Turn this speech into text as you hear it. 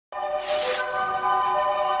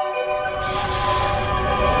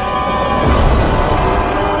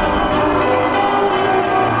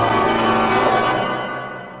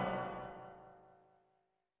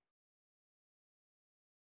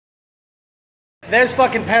There's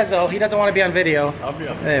fucking Pezzo. He doesn't want to be on video. I'll be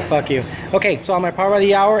on video. Hey, fuck you. Okay, so I'm at Power by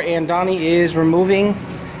the Hour, and Donnie is removing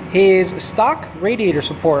his stock radiator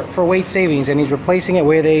support for weight savings, and he's replacing it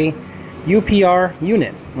with a UPR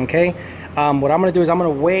unit. Okay, what I'm going to do is I'm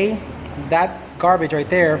going to weigh that garbage right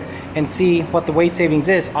there and see what the weight savings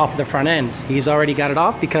is off the front end. He's already got it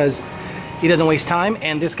off because he doesn't waste time,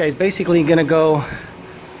 and this guy's basically going to go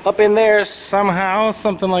up in there somehow,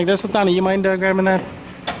 something like this. So Donnie, you mind grabbing that?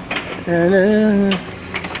 So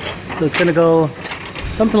it's gonna go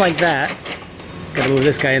something like that. Gotta move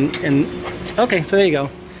this guy and okay, so there you go.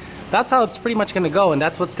 That's how it's pretty much gonna go, and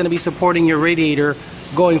that's what's gonna be supporting your radiator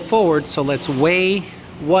going forward. So let's weigh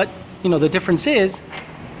what, you know, the difference is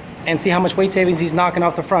and see how much weight savings he's knocking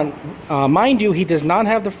off the front. Mind you, he does not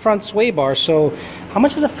have the front sway bar. So how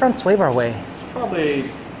much does a front sway bar weigh? It's probably,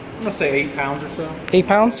 I'm gonna say 8 pounds or so. 8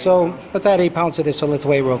 pounds? So let's add 8 pounds to this, so let's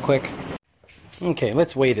weigh real quick. Okay,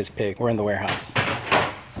 let's weigh this pig. We're in the warehouse.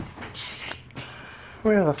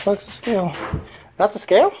 Where the fuck's the scale? That's a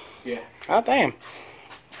scale? Yeah. Oh, damn.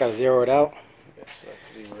 It's got to zero it out. Okay, so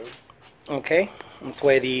that's 0. Okay, let's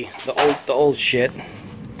weigh the old shit.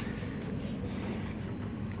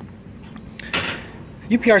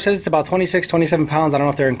 UPR says it's about 26, 27 pounds. I don't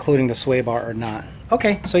know if they're including the sway bar or not.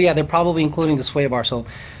 Okay, so yeah, they're probably including the sway bar. So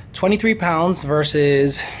 23 pounds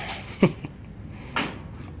versus...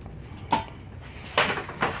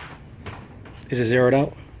 Is it zeroed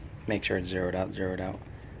out? Make sure it's zeroed out.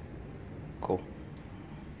 Cool.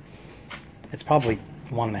 It's probably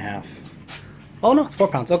 1.5. Oh no, it's 4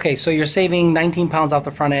 pounds. Okay, so you're saving 19 pounds off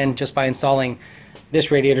the front end just by installing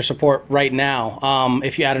this radiator support right now.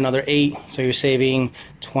 If you add another 8, so you're saving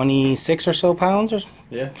 26 or so pounds, or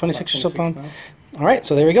yeah, 26 or so pounds. All right,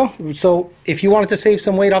 so there we go. So if you wanted to save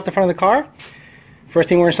some weight off the front of the car, first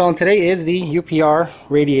thing we're installing today is the UPR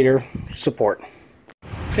radiator support.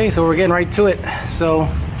 Okay, so we're getting right to it. So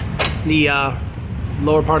the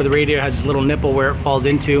lower part of the radiator has this little nipple where it falls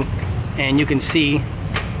into, and you can see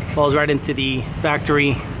it falls right into the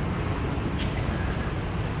factory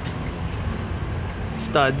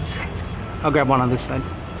studs. I'll grab one on this side.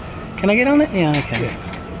 Can I get on it? Yeah, okay. Yeah.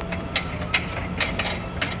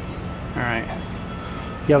 All right.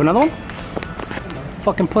 You have another one?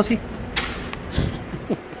 Fucking pussy.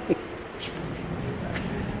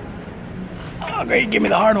 Oh, great, give me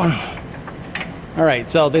the hard one. All right,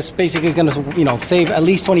 so this basically is gonna, you know, save at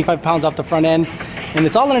least 25 pounds off the front end, and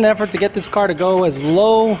it's all in an effort to get this car to go as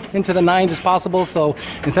low into the 9s as possible. So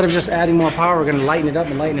instead of just adding more power, we're gonna lighten it up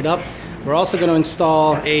and lighten it up. We're also gonna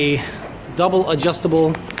install a double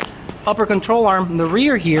adjustable upper control arm in the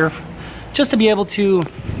rear here, just to be able to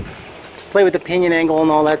play with the pinion angle and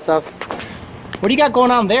all that stuff. What do you got going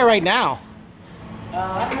on there right now?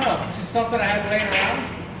 I don't know, just something I had laying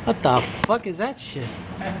around. What the fuck is that shit?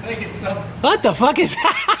 I think it's some... What the fuck is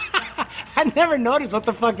that? I never noticed what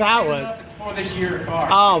the fuck that was. It's for this year car.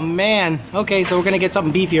 Oh man. Okay, so we're gonna get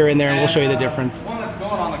something beefier in there and we'll show you the difference. The one that's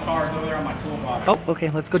going on the car is over there on my toolbox. Oh, okay,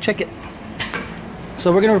 let's go check it.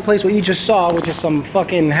 So we're gonna replace what you just saw, which is some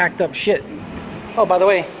fucking hacked up shit. Oh, by the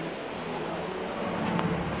way.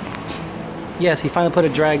 Yes, he finally put a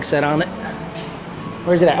drag set on it.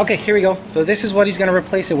 Where's it at? Okay, here we go. So this is what he's gonna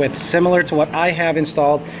replace it with, similar to what I have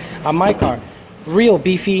installed on my car. Real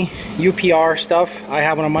beefy UPR stuff. I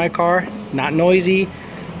have one on my car, not noisy,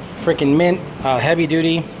 freaking mint, heavy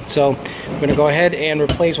duty. So we're gonna go ahead and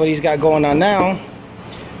replace what he's got going on now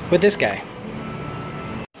with this guy.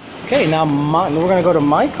 Okay, now we're gonna go to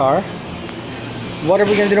my car. What are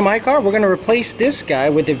we gonna do to my car? We're gonna replace this guy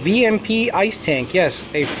with the VMP ice tank. Yes,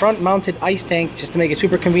 a front mounted ice tank, just to make it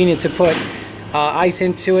super convenient to put ice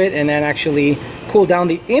into it and then actually cool down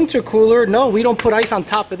the intercooler. No, we don't put ice on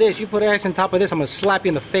top of this. You put ice on top of this, I'm gonna slap you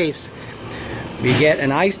in the face. We get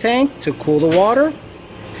an ice tank to cool the water,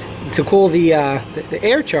 to cool the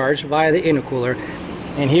air charge via the intercooler.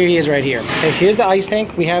 And here he is right here. Okay, so here's the ice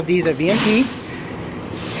tank. We have these at VMP.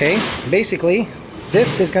 Okay, basically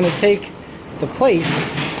this is gonna take the place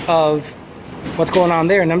of what's going on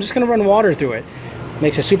there, and I'm just gonna run water through it.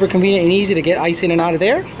 Makes it super convenient and easy to get ice in and out of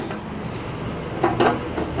there.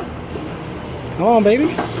 Come on, baby.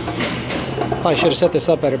 Probably should have set this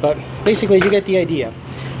up better, but basically you get the idea.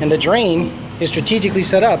 And the drain is strategically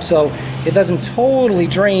set up so it doesn't totally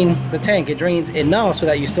drain the tank. It drains enough so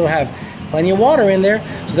that you still have plenty of water in there.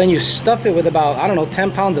 So then you stuff it with about, I don't know,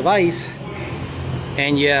 10 pounds of ice,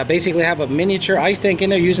 And you basically have a miniature ice tank in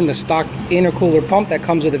there using the stock intercooler pump that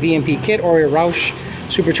comes with a VMP kit or a Roush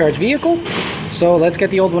supercharged vehicle. So let's get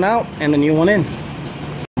the old one out and the new one in.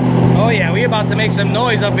 Oh yeah, we about to make some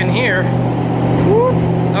noise up in here. Woo.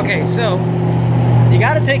 Okay, so you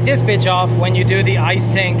got to take this bitch off when you do the ice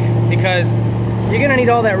tank because you're gonna need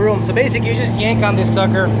all that room. So basically you just yank on this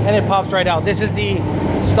sucker and it pops right out. This is the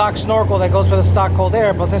stock snorkel that goes for the stock cold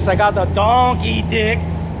air, but since I got the donkey dick,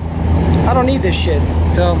 I don't need this shit.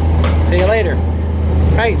 So see you later.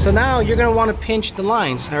 All right, so now you're gonna want to pinch the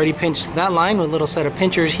lines. I already pinched that line with a little set of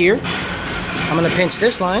pinchers here. I'm gonna pinch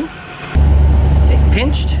this line. Okay,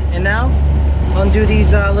 pinched, and now undo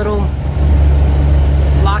these little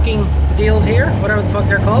locking deals here, whatever the fuck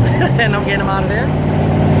they're called, and I'm getting them out of there.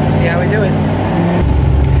 See how we do it.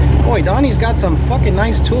 Boy, Donnie's got some fucking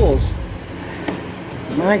nice tools.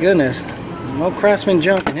 My goodness, no Craftsman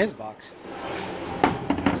junk in his box.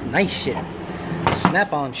 It's nice shit,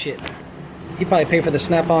 snap-on shit. He probably paid for the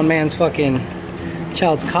snap-on man's fucking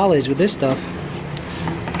child's college with this stuff.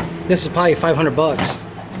 This is probably 500 bucks.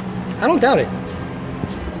 I don't doubt it.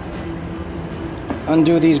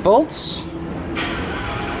 Undo these bolts.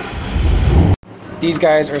 These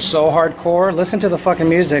guys are so hardcore. Listen to the fucking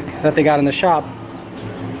music that they got in the shop.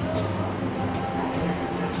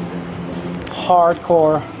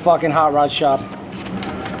 Hardcore fucking hot rod shop.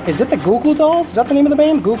 Is it the Goo Goo Dolls? Is that the name of the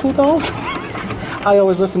band? Goo Goo Dolls? I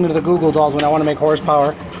always listen to the Goo Goo Dolls when I want to make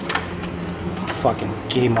horsepower. Fucking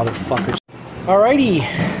gay motherfuckers. Alrighty,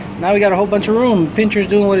 now we got a whole bunch of room. Pincher's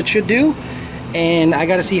doing what it should do, and I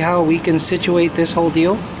got to see how we can situate this whole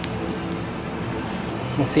deal.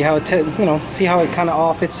 Let's see how it, see how it kind of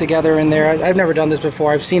all fits together in there. I've never done this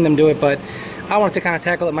before. I've seen them do it, but I wanted to kind of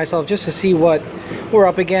tackle it myself just to see what we're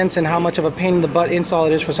up against and how much of a pain in the butt install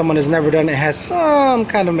it is for someone who's never done it, has some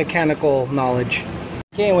kind of mechanical knowledge.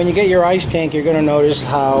 Okay, when you get your ice tank, you're going to notice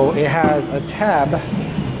how it has a tab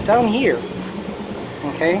down here.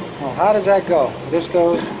 Okay, well, how does that go? This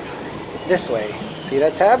goes this way. See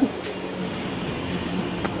that tab?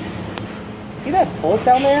 See that bolt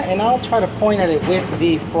down there? And I'll try to point at it with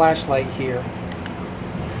the flashlight here.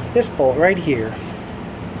 This bolt right here.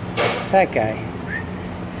 That guy.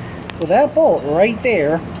 So that bolt right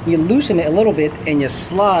there, you loosen it a little bit and you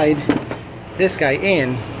slide this guy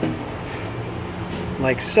in.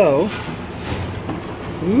 Like so.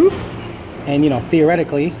 Whoop. And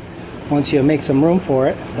theoretically, once you make some room for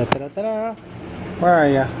it, where are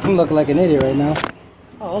you? I'm looking like an idiot right now.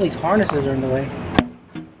 Oh, all these harnesses are in the way.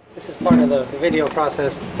 This is part of the video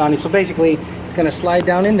process, Donnie. So basically, it's going to slide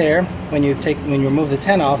down in there when you remove the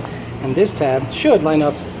tent off, and this tab should line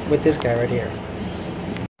up with this guy right here.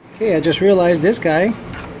 Okay, I just realized this guy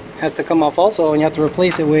has to come off also, and you have to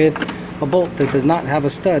replace it with a bolt that does not have a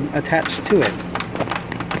stud attached to it.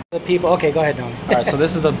 The people, okay, go ahead, Donnie. All right, so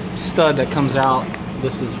this is the stud that comes out.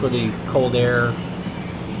 This is for the cold air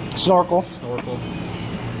snorkel.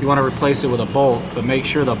 You want to replace it with a bolt, but make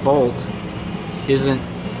sure the bolt isn't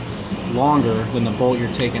longer than the bolt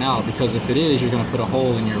you're taking out, because if it is, you're going to put a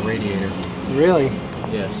hole in your radiator. Really?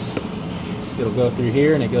 Yes. It'll go through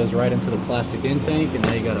here and it goes right into the plastic intake, and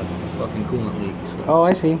now you got a fucking coolant leak. Oh,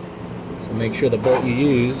 I see. So make sure the bolt you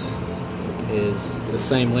use is the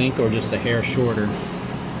same length or just a hair shorter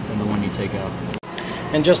than the one you take out.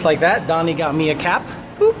 And just like that, Donnie got me a cap.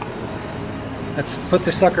 Boop. Let's put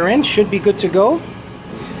the sucker in. Should be good to go.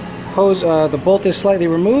 Hose, the bolt is slightly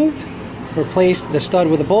removed. Replace the stud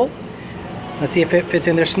with a bolt. Let's see if it fits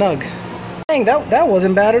in there snug. Dang, that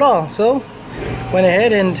wasn't bad at all. So went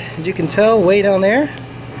ahead and, as you can tell, way down there,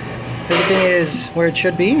 everything is where it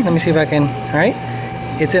should be. Let me see if I can. All right,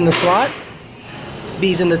 it's in the slot.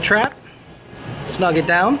 B's in the trap. Snug it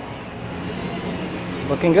down.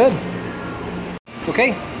 Looking good.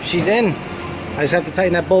 Okay, she's in. I just have to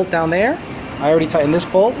tighten that bolt down there. I already tightened this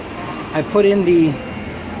bolt. I put in the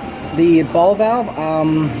ball valve.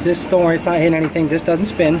 This, don't worry, it's not hitting anything. This doesn't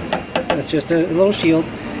spin. That's just a little shield,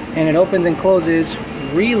 and it opens and closes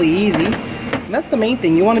really easy. And that's the main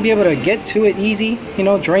thing. You want to be able to get to it easy.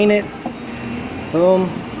 Drain it. Boom,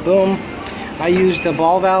 boom. I used a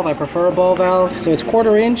ball valve. I prefer a ball valve. So it's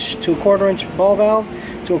 1/4 inch to a 1/4 inch ball valve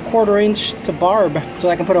to a 1/4 inch to barb, so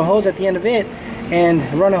I can put a hose at the end of it and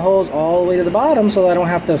run a hose all the way to the bottom, so that I don't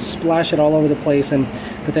have to splash it all over the place and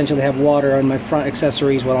potentially have water on my front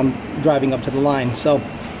accessories while I'm driving up to the line. So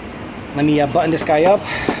let me button this guy up,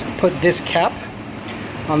 put this cap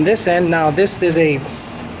on this end. Now this is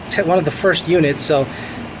one of the first units, so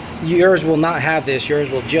yours will not have this.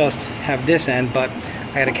 Yours will just have this end, but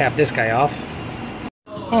I gotta cap this guy off.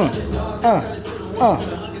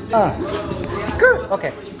 Skirt.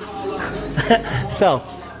 Okay. So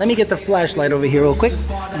let me get the flashlight over here real quick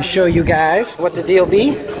and show you guys what the deal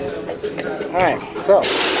be. Alright, so,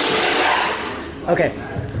 okay.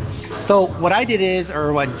 So what I did is,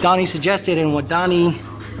 or what Donnie suggested and what Donnie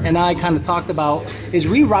and I kind of talked about, is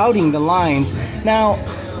rerouting the lines. Now,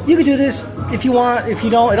 you could do this if you want, if you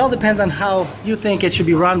don't, it all depends on how you think it should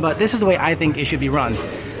be run, but this is the way I think it should be run.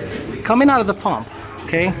 Coming out of the pump,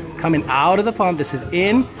 okay? Coming out of the pump, this is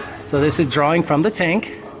in, so this is drawing from the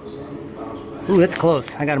tank. Ooh, that's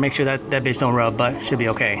close. I gotta make sure that that bitch don't rub, but it should be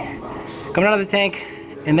okay. Coming out of the tank,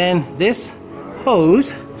 and then this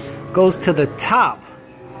hose goes to the top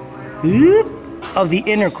of the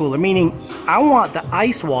intercooler, meaning I want the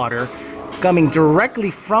ice water coming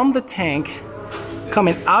directly from the tank,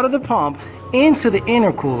 coming out of the pump into the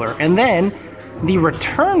intercooler, and then the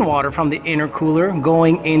return water from the intercooler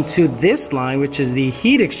going into this line, which is the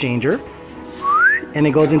heat exchanger, and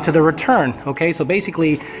it goes into the return. Okay, so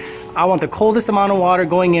basically I want the coldest amount of water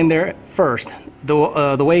going in there first.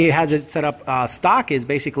 The way it has it set up stock is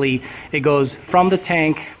basically it goes from the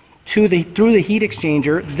tank to through the heat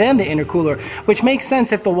exchanger, then the intercooler, which makes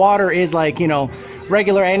sense if the water is like, you know,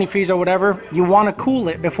 regular antifreeze or whatever. You want to cool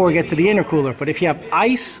it before it gets to the intercooler. But if you have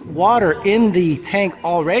ice water in the tank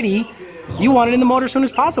already, you want it in the motor as soon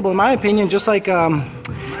as possible, in my opinion, just like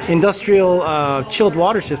industrial chilled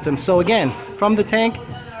water system. So again, from the tank,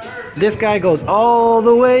 this guy goes all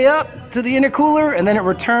the way up to the intercooler, and then it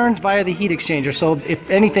returns via the heat exchanger. So if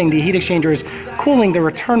anything, the heat exchanger is cooling the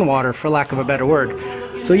return water, for lack of a better word.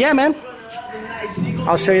 So yeah, man,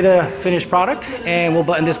 I'll show you the finished product and we'll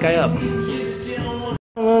button this guy up.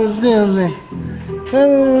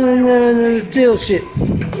 Still shit.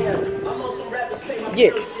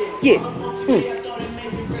 Yeah.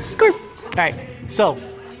 Skirt. All right, so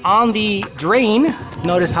on the drain,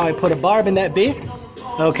 notice how I put a barb in that bit,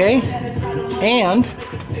 okay? And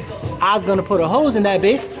I was gonna put a hose in that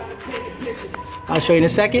bit. I'll show you in a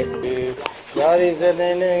second.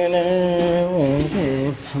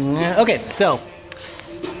 Okay, so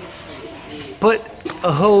put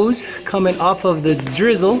a hose coming off of the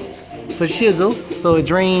drizzle for shizzle, so it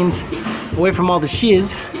drains away from all the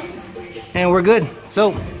shiz, and we're good.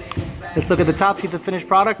 So let's look at the top, see the finished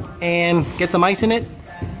product, and get some ice in it,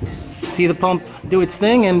 see the pump do its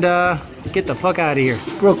thing, and get the fuck out of here.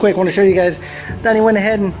 Real quick, I want to show you guys, Donnie went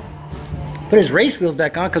ahead and put his race wheels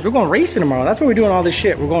back on because we're going racing tomorrow. That's why we're doing all this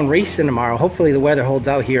shit. We're going racing tomorrow. Hopefully the weather holds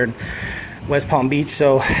out here in West Palm Beach.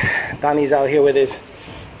 So Donnie's out here with his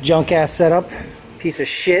junk ass setup. Piece of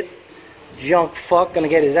shit. Junk fuck. Gonna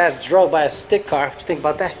get his ass drugged by a stick car. What you think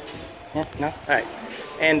about that? Yeah? No? Alright.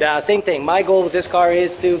 And same thing. My goal with this car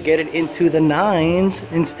is to get it into the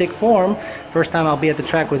 9s in stick form. First time I'll be at the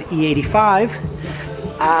track with E85.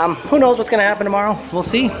 Who knows what's gonna happen tomorrow? We'll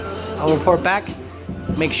see. I'll report back.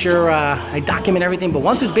 Make sure I document everything, but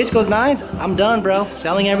once this bitch goes 9s, I'm done, bro.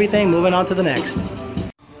 Selling everything, moving on to the next.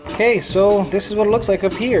 Okay, so this is what it looks like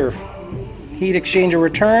up here. Heat exchanger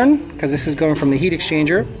return, because this is going from the heat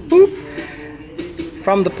exchanger, boop,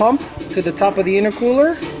 from the pump to the top of the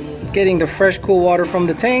intercooler, getting the fresh cool water from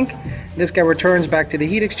the tank. This guy returns back to the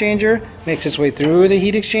heat exchanger, makes its way through the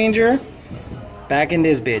heat exchanger, back in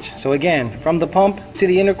this bitch. So again, from the pump to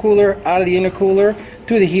the intercooler, out of the intercooler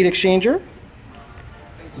to the heat exchanger,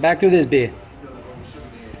 back through this bit.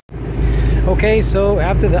 Okay, so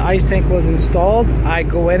after the ice tank was installed, I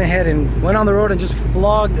went ahead and went on the road and just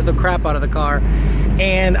flogged the crap out of the car.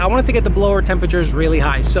 And I wanted to get the blower temperatures really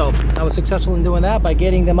high. So I was successful in doing that by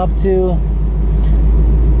getting them up to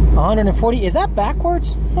 140. Is that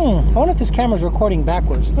backwards? I wonder if this camera's recording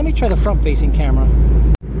backwards. Let me try the front facing camera.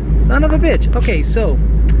 Son of a bitch. Okay, so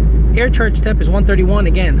air charge temp is 131.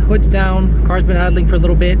 Again, hood's down, car's been idling for a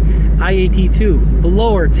little bit. IAT2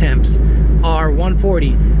 blower temps are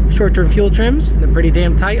 140. Short-term fuel trims, they're pretty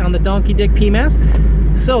damn tight on the donkey dick PMAS.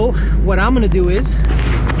 So what I'm gonna do is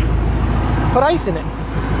put ice in it.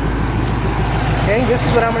 Okay, this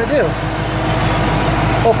is what I'm gonna do.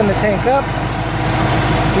 Open the tank up.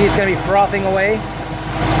 See, it's gonna be frothing away.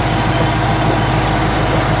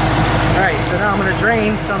 All right, so now I'm gonna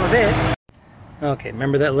drain some of it. Okay,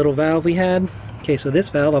 remember that little valve we had? Okay, so this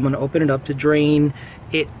valve, I'm gonna open it up to drain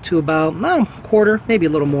it to about, I don't know, a quarter, maybe a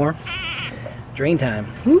little more. Drain time.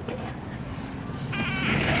 Whoop.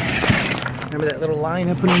 Remember that little line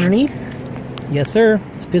I put underneath? Yes, sir.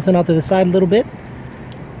 It's pissing out to the side a little bit.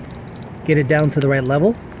 Get it down to the right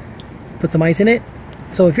level. Put some ice in it.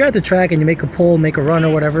 So if you're at the track and you make a pull, make a run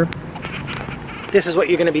or whatever, this is what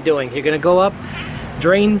you're gonna be doing. You're gonna go up,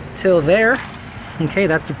 drain till there. Okay,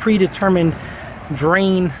 that's a predetermined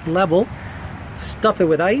drain level. Stuff it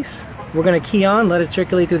with ice. We're gonna key on, let it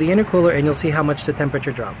circulate through the intercooler, and you'll see how much the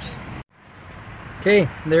temperature drops. Okay,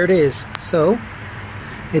 there it is. So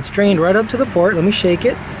it's drained right up to the port. Let me shake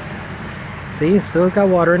it. See, it's still got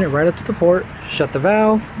water in it right up to the port. Shut the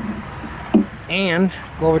valve and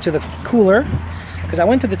go over to the cooler, because I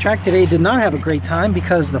went to the track today, did not have a great time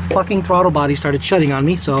because the fucking throttle body started shutting on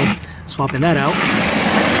me, so swapping that out.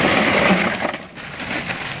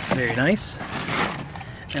 Very nice.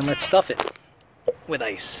 And let's stuff it with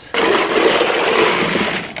ice.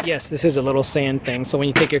 Yes, this is a little sand thing, so when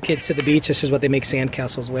you take your kids to the beach, this is what they make sand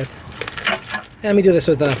castles with. And let me do this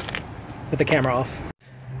with the camera off.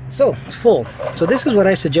 So it's full. So this is what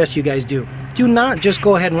I suggest you guys do. Do not just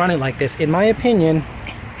go ahead and run it like this. In my opinion,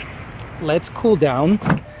 let's cool down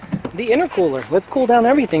the intercooler. Let's cool down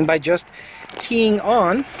everything by just keying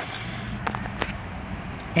on,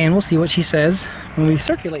 and we'll see what she says when we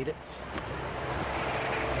circulate it.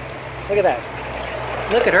 Look at that.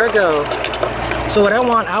 Look at her go. So what I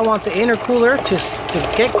want the intercooler to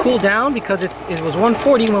get cooled down, because it was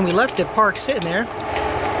 140 when we left it parked sitting there.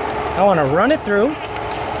 I want to run it through.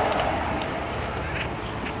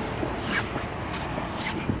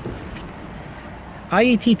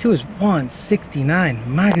 IET2 is 169.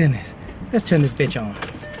 My goodness. Let's turn this bitch on.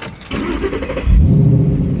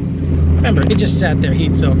 Remember, it just sat there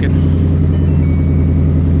heat soaking.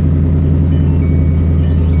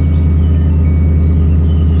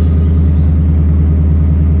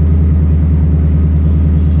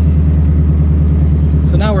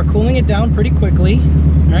 So now we're cooling it down pretty quickly.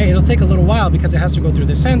 All right, it'll take a little while because it has to go through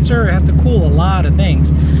the sensor. It has to cool a lot of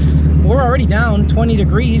things. We're already down 20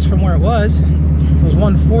 degrees from where it was. It was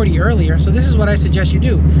 140 earlier. So this is what I suggest you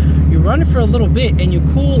do. You run it for a little bit and you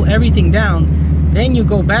cool everything down. Then you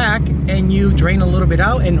go back and you drain a little bit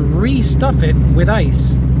out and re-stuff it with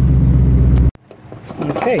ice.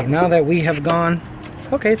 Okay, now that we have gone,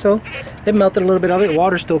 okay, so it melted a little bit of it.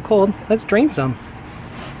 Water's still cold. Let's drain some.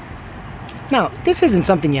 Now, this isn't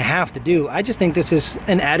something you have to do. I just think this is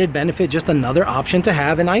an added benefit, just another option to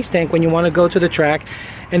have an ice tank when you want to go to the track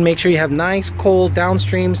and make sure you have nice cold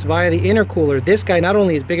downstreams via the intercooler. This guy not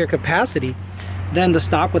only is bigger capacity than the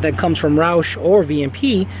stock that comes from Roush or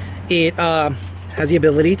VMP, it has the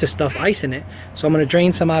ability to stuff ice in it. So I'm going to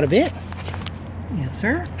drain some out of it. Yes,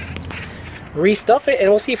 sir. Restuff it, and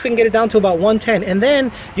we'll see if we can get it down to about 110. And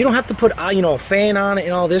then you don't have to put a fan on it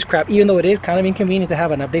and all this crap, even though it is kind of inconvenient to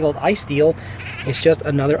have a big old ice deal. It's just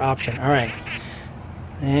another option. All right,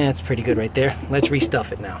 that's pretty good right there. Let's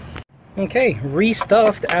restuff it now. Okay,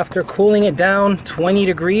 restuffed after cooling it down 20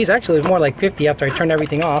 degrees. Actually, it's more like 50 after I turned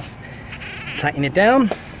everything off. Tighten it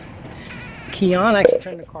down, key on. Actually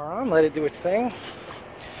turn the car on, let it do its thing.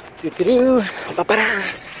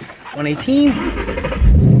 118.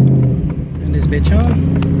 This bitch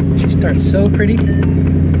on. She starts so pretty.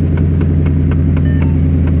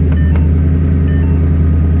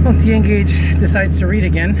 Once the N-gauge decides to read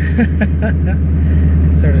again,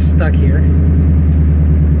 it's sort of stuck here. I'm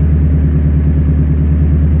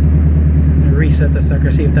gonna reset the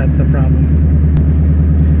sucker, see if that's the problem.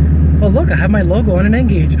 Oh look, I have my logo on an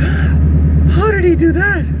N-gauge. How did he do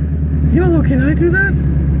that? YOLO, can I do that?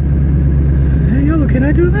 Hey, YOLO, can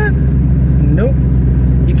I do that? Nope,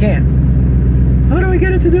 you can't. How do we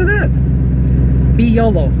get it to do that? Be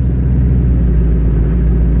YOLO.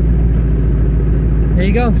 There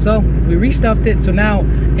you go. So we restuffed it. So now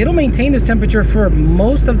it'll maintain this temperature for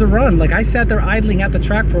most of the run. Like I sat there idling at the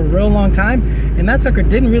track for a real long time, and that sucker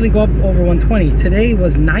didn't really go up over 120. Today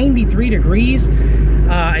was 93 degrees.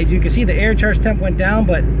 As you can see, the air charge temp went down,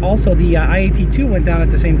 but also the IAT2 went down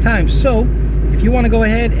at the same time. So if you want to go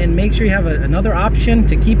ahead and make sure you have another option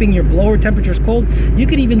to keeping your blower temperatures cold, you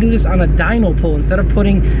could even do this on a dyno pull. Instead of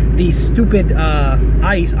putting the stupid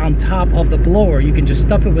ice on top of the blower, you can just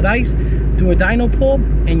stuff it with ice, do a dyno pull,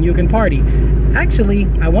 and you can party. Actually,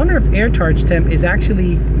 I wonder if air charge temp is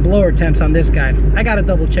actually blower temps on this guy. I gotta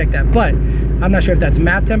double check that, but I'm not sure if that's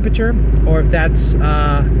MAP temperature or if that's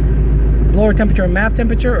blower temperature and MAP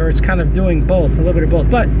temperature, or it's kind of doing both, a little bit of both.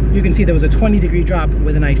 But you can see there was a 20-degree drop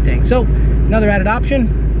with an ice tank. So another added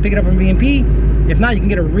option, pick it up from VMP. If not, you can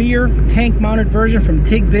get a rear tank mounted version from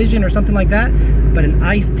TIG Vision or something like that. But an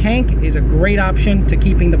ice tank is a great option to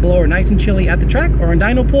keeping the blower nice and chilly at the track or on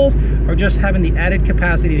dyno pulls, or just having the added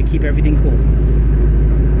capacity to keep everything cool.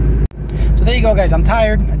 So there you go, guys. I'm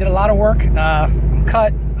tired. I did a lot of work. I'm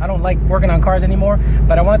cut. I don't like working on cars anymore,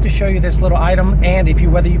 but I wanted to show you this little item. And if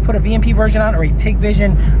whether you put a VMP version on or a TIG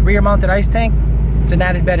Vision rear mounted ice tank, it's an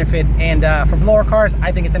added benefit. And for blower cars,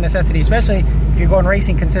 I think it's a necessity, especially if you're going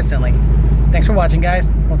racing consistently. Thanks for watching, guys.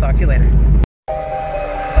 We'll talk to you later.